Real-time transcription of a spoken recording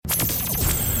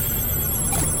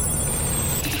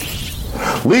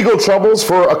Legal troubles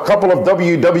for a couple of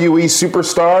WWE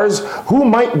superstars who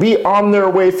might be on their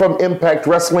way from Impact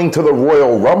Wrestling to the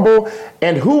Royal Rumble,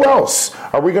 and who else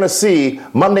are we going to see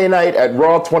Monday night at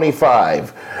Raw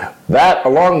 25? That,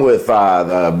 along with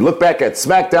the look back at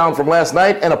SmackDown from last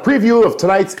night and a preview of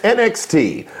tonight's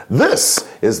NXT. This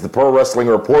is the Pro Wrestling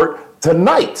Report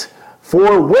tonight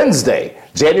for Wednesday,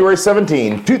 January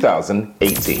 17,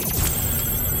 2018.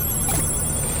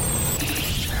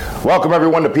 Welcome,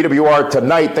 everyone, to PWR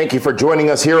Tonight. Thank you for joining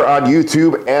us here on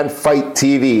YouTube and Fight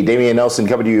TV. Dameon Nelson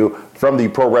coming to you from the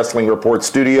Pro Wrestling Report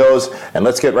studios. And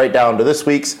let's get right down to this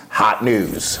week's hot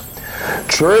news.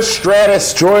 Trish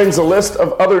Stratus joins a list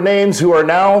of other names who are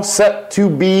now set to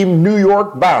be New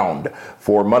York bound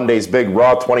for Monday's big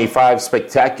Raw 25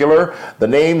 spectacular. The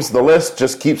list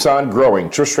just keeps on growing.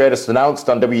 Trish Stratus announced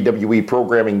on WWE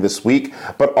programming this week,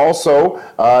 but also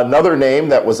another name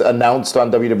that was announced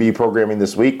on WWE programming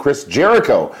this week, Chris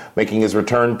Jericho, making his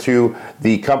return to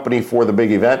the company for the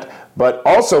big event. But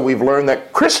also we've learned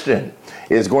that Christian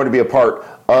is going to be a part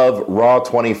of Raw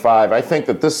 25. I think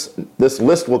that this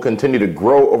list will continue to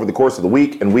grow over the course of the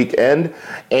week and weekend,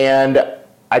 and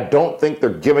I don't think they're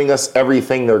giving us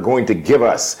everything they're going to give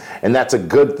us, and that's a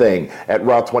good thing at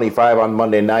Raw 25 on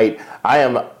Monday night. I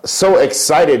am so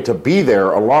excited to be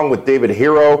there along with David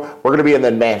Hero. We're going to be in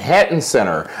the Manhattan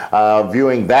Center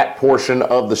viewing that portion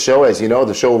of the show. As you know,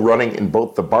 the show running in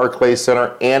both the Barclays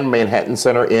Center and Manhattan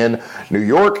Center in New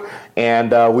York,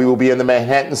 and we will be in the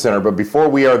Manhattan Center. But before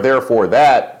we are there for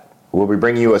that, we'll be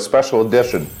bringing you a special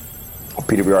edition of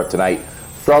PWR Tonight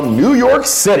from New York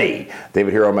City.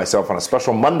 David Hero and myself on a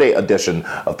special Monday edition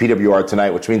of PWR Tonight,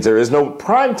 which means there is no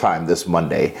prime time this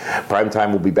Monday. Prime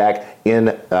time will be back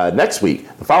in next week,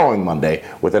 the following Monday,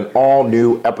 with an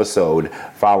all-new episode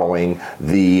following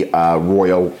the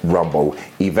Royal Rumble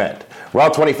event. Raw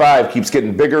 25 keeps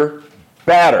getting bigger,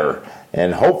 badder,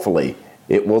 and hopefully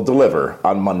it will deliver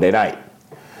on Monday night.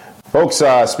 Folks,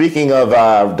 speaking of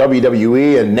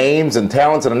WWE and names and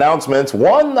talents and announcements,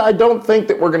 one I don't think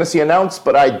that we're going to see announced,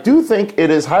 but I do think it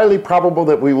is highly probable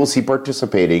that we will see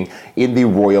participating in the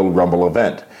Royal Rumble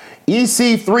event.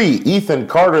 EC3, Ethan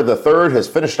Carter III, has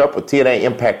finished up with TNA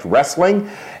Impact Wrestling,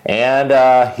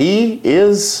 and he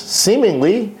is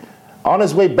seemingly on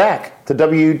his way back to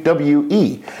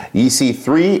WWE.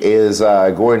 EC3 is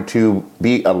going to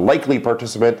be a likely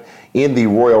participant in the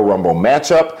Royal Rumble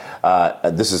matchup.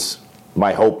 This is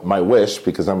my hope, my wish,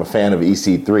 because I'm a fan of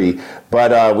EC3.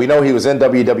 But we know he was in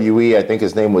WWE. I think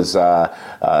his name was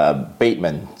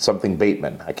Bateman, something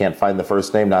Bateman. I can't find the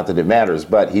first name, not that it matters.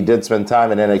 But he did spend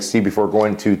time in NXT before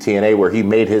going to TNA, where he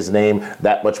made his name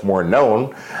that much more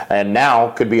known. And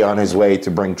now could be on his way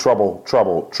to bring trouble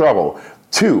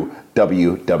to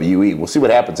WWE. We'll see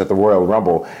what happens at the Royal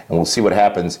Rumble, and we'll see what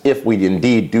happens if we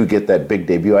indeed do get that big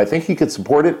debut. I think he could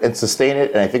support it and sustain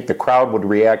it, and I think the crowd would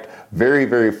react very,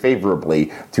 very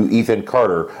favorably to Ethan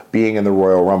Carter being in the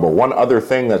Royal Rumble. One other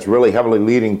thing that's really heavily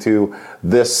leading to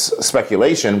this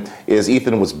speculation is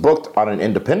Ethan was booked on an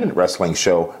independent wrestling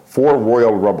show for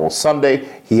Royal Rumble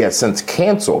Sunday. He has since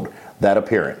canceled that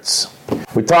appearance.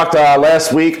 We talked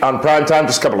last week on Primetime,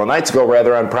 just a couple of nights ago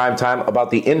rather, on Primetime, about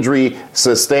the injury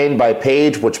sustained by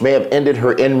Paige, which may have ended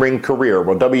her in-ring career.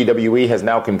 Well, WWE has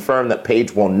now confirmed that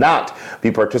Paige will not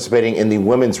be participating in the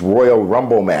Women's Royal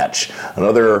Rumble match.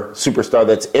 Another superstar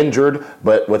that's injured,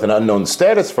 but with an unknown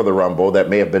status for the Rumble that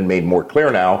may have been made more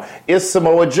clear now, is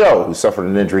Samoa Joe, who suffered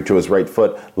an injury to his right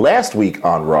foot last week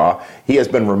on Raw. He has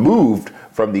been removed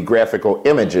from the graphical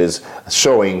images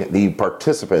showing the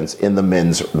participants in the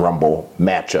Men's Rumble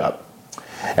matchup.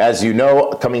 As you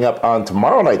know, coming up on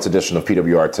tomorrow night's edition of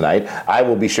PWR Tonight, I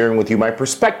will be sharing with you my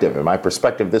perspective. And my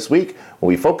perspective this week will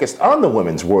be focused on the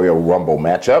Women's Royal Rumble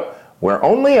matchup, where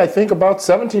only, I think, about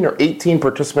 17 or 18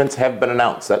 participants have been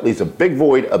announced. That leaves a big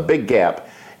void, a big gap,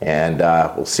 and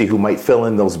we'll see who might fill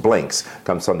in those blanks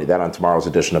come Sunday. That on tomorrow's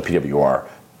edition of PWR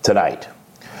Tonight.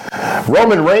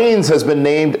 Roman Reigns has been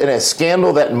named in a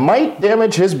scandal that might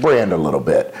damage his brand a little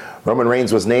bit. Roman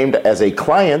Reigns was named as a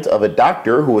client of a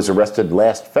doctor who was arrested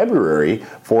last February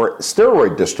for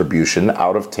steroid distribution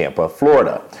out of Tampa,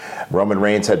 Florida. Roman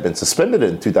Reigns had been suspended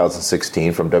in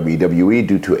 2016 from WWE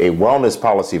due to a wellness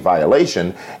policy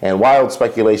violation, and wild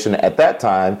speculation at that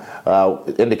time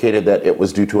indicated that it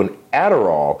was due to an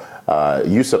Adderall,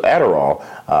 use of Adderall,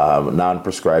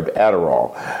 non-prescribed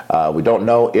Adderall. We don't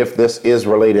know if this is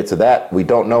related to that. We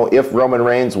don't know if Roman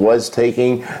Reigns was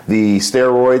taking the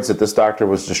steroids that this doctor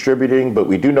was distributing, but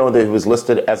we do know that he was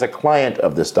listed as a client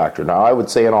of this doctor. Now, I would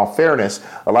say in all fairness,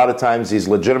 a lot of times these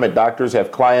legitimate doctors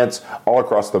have clients all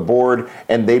across the board. board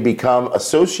and they become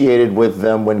associated with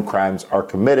them when crimes are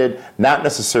committed, not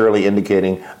necessarily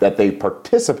indicating that they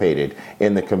participated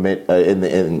in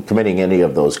committing any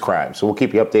of those crimes. So we'll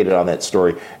keep you updated on that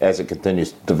story as it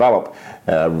continues to develop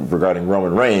regarding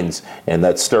Roman Reigns and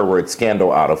that steroid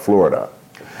scandal out of Florida.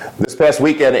 This past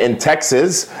weekend in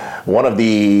Texas, one of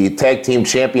the tag team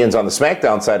champions on the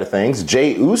SmackDown side of things,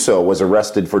 Jey Uso, was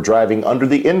arrested for driving under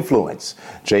the influence.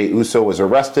 Jey Uso was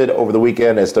arrested over the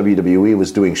weekend as WWE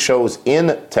was doing shows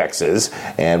in Texas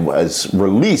and was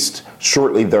released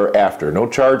shortly thereafter. No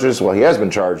charges. Well, he has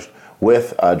been charged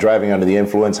with driving under the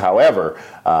influence. However,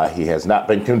 he has not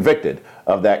been convicted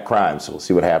of that crime. So we'll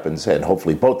see what happens, and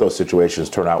hopefully both those situations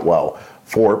turn out well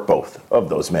for both of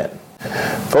those men.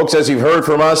 Folks, as you've heard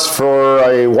from us for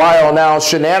a while now,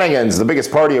 Shenanigans, the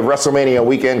biggest party of WrestleMania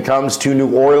weekend, comes to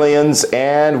New Orleans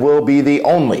and will be the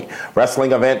only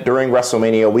wrestling event during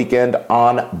WrestleMania weekend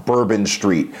on Bourbon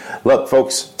Street. Look,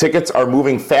 folks, tickets are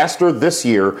moving faster this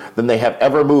year than they have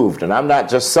ever moved, and I'm not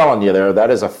just selling you there.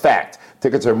 That is a fact.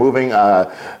 Tickets are moving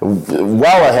well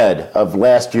ahead of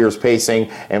last year's pacing,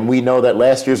 and we know that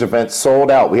last year's event sold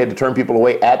out. We had to turn people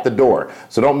away at the door.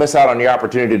 So don't miss out on the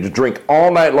opportunity to drink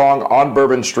all night long on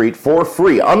Bourbon Street for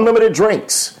free. Unlimited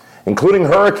drinks, including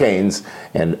hurricanes,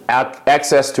 and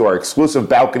access to our exclusive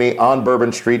balcony on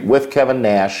Bourbon Street with Kevin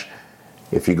Nash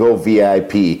if you go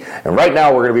VIP. And right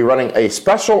now we're going to be running a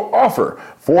special offer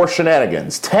for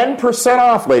Shenanigans. 10%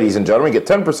 off, ladies and gentlemen. Get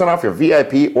 10% off your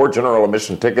VIP or general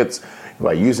admission tickets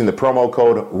by using the promo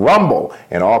code RUMBLE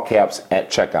in all caps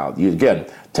at checkout. Again,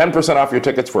 10% off your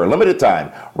tickets for a limited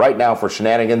time right now for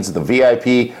Shenanigans, the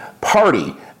VIP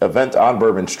party event on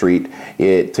Bourbon Street.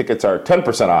 Tickets are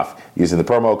 10% off using the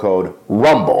promo code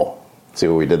RUMBLE. See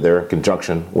what we did there in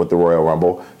conjunction with the Royal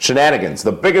Rumble. Shenanigans,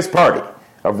 the biggest party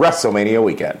of WrestleMania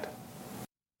weekend.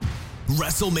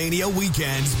 WrestleMania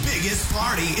weekend's biggest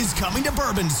party is coming to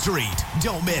Bourbon Street.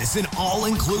 Don't miss an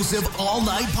all-inclusive,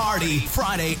 all-night party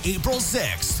Friday, April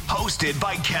 6th. Hosted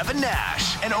by Kevin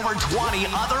Nash and over 20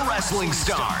 other wrestling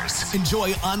stars.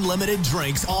 Enjoy unlimited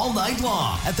drinks all night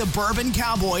long at the Bourbon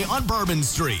Cowboy on Bourbon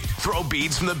Street. Throw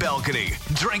beads from the balcony.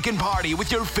 Drink and party with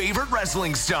your favorite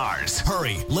wrestling stars.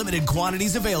 Hurry, limited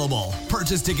quantities available.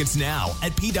 Purchase tickets now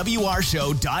at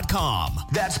PWRshow.com.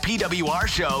 That's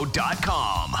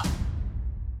PWRshow.com.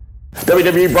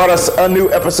 WWE brought us a new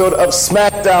episode of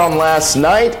SmackDown last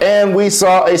night, and we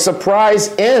saw a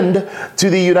surprise end to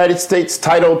the United States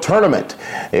title tournament.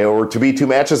 There were to be two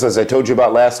matches, as I told you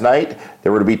about last night.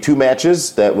 There were to be two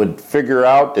matches that would figure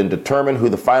out and determine who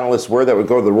the finalists were that would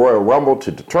go to the Royal Rumble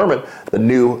to determine the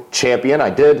new champion. I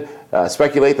did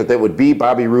speculate that would be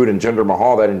Bobby Roode and Jinder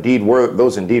Mahal.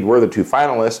 Those indeed were the two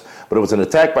finalists, but it was an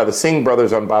attack by the Singh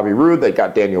brothers on Bobby Roode that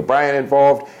got Daniel Bryan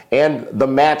involved, and the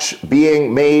match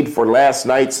being made for last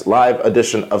night's live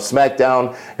edition of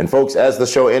SmackDown. And folks, as the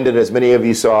show ended, as many of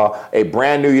you saw, a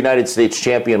brand new United States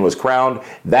champion was crowned,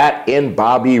 that in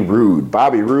Bobby Roode.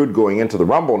 Bobby Roode going into the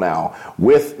Rumble now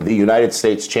with the United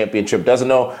States Championship. Don't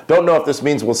know if this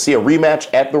means we'll see a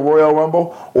rematch at the Royal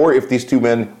Rumble or if these two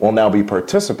men will now be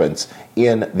participants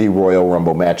in the Royal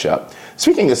Rumble matchup.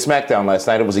 Speaking of SmackDown last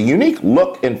night, it was a unique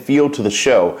look and feel to the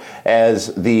show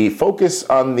as the focus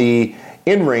on the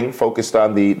in-ring focused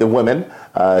on the women,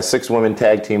 6-women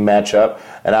tag team matchup,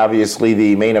 and obviously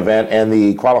the main event and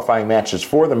the qualifying matches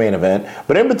for the main event.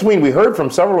 But in between, we heard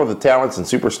from several of the talents and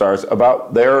superstars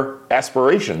about their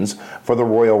aspirations for the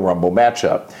Royal Rumble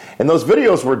matchup. And those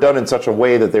videos were done in such a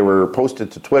way that they were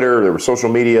posted to Twitter, there were social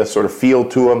media sort of feel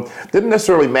to them. Didn't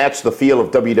necessarily match the feel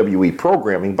of WWE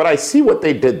programming, but I see what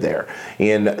they did there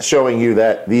in showing you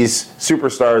that these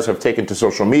superstars have taken to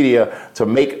social media to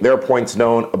make their points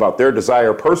known about their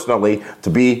desire personally to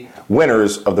be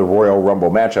winners of the Royal Rumble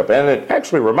matchup. And it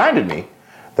actually reminded me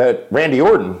that Randy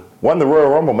Orton won the Royal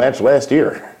Rumble match last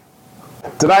year.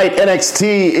 Tonight, NXT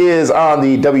is on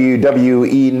the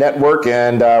WWE Network,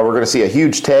 and we're going to see a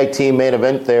huge tag team main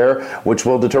event there, which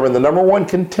will determine the number one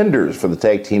contenders for the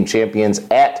tag team champions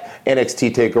at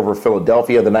NXT TakeOver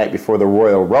Philadelphia the night before the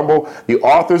Royal Rumble. The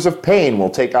Authors of Pain will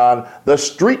take on the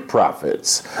Street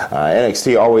Profits.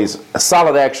 NXT always a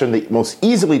solid action, the most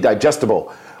easily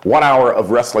digestible 1 hour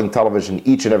of wrestling television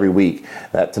each and every week.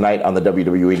 Tonight on the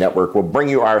WWE Network, we'll bring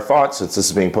you our thoughts, since this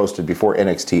is being posted before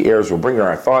NXT airs. We'll bring you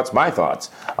our thoughts, my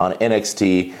thoughts, on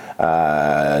NXT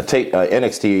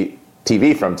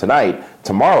TV from tonight,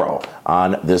 tomorrow,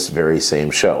 on this very same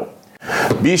show.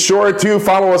 Be sure to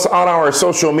follow us on our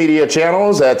social media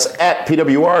channels. That's at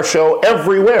PWR Show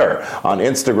everywhere. On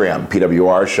Instagram,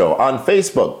 PWR Show. On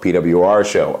Facebook, PWR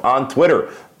Show. On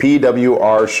Twitter,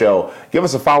 PWR Show. Give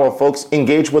us a follow, folks.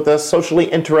 Engage with us.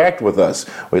 Socially interact with us.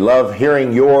 We love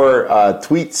hearing your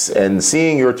tweets and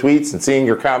seeing your tweets and seeing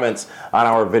your comments on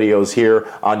our videos here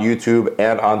on YouTube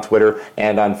and on Twitter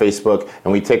and on Facebook.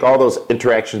 And we take all those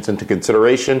interactions into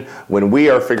consideration when we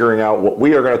are figuring out what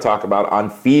we are going to talk about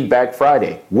on Feedback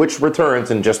Friday, which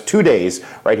returns in just 2 days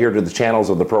right here to the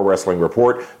channels of the Pro Wrestling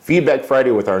Report. Feedback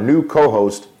Friday with our new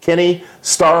co-host, Kenny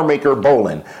Starmaker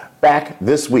Bolin, back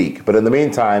this week. But in the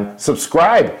meantime,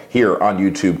 subscribe here on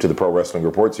YouTube to the Pro Wrestling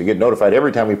Report so you get notified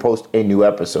every time we post a new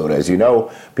episode. As you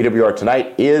know, PWR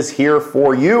Tonight is here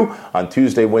for you on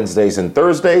Tuesday, Wednesdays, and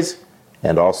Thursdays.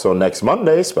 And also next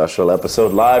Monday, special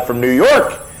episode live from New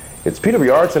York. It's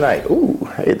PWR Tonight. Ooh,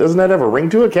 hey, doesn't that have a ring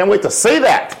to it? Can't wait to say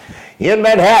that. In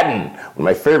Manhattan, one of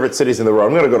my favorite cities in the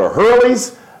world. I'm going to go to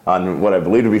Hurley's on what I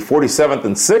believe to be 47th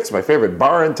and 6th, my favorite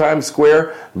bar in Times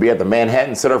Square. Be at the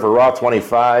Manhattan Center for Raw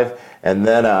 25, and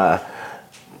then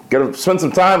going to spend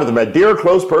some time with my dear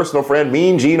close personal friend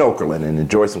Mean Gene Okerlund and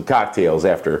enjoy some cocktails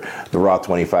after the Raw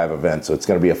 25 event. So it's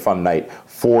going to be a fun night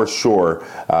for sure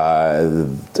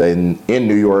in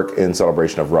New York in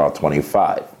celebration of Raw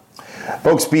 25.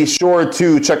 Folks, be sure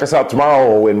to check us out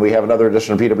tomorrow when we have another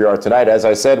edition of PWR Tonight. As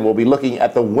I said, we'll be looking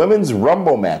at the Women's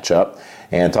Rumble matchup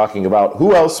and talking about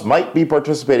who else might be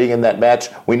participating in that match.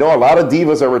 We know a lot of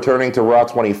divas are returning to Raw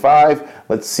 25.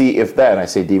 Let's see if that, and I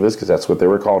say divas because that's what they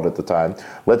were called at the time.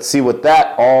 Let's see what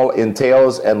that all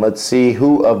entails, and let's see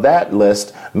who of that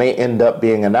list may end up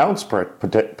being announced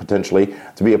potentially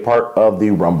to be a part of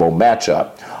the Rumble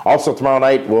matchup. Also tomorrow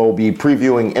night, we'll be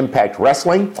previewing Impact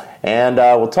Wrestling, and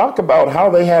we'll talk about how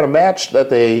they had a match that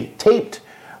they taped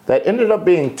that ended up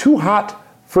being too hot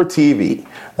for TV.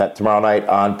 That tomorrow night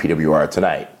on PWR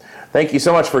Tonight. Thank you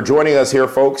so much for joining us here,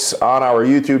 folks, on our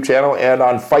YouTube channel and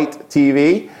on Fight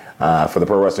TV. For the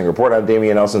Pro Wrestling Report, I'm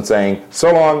Dameon Nelson saying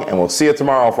so long, and we'll see you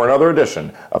tomorrow for another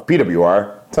edition of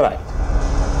PWR Tonight.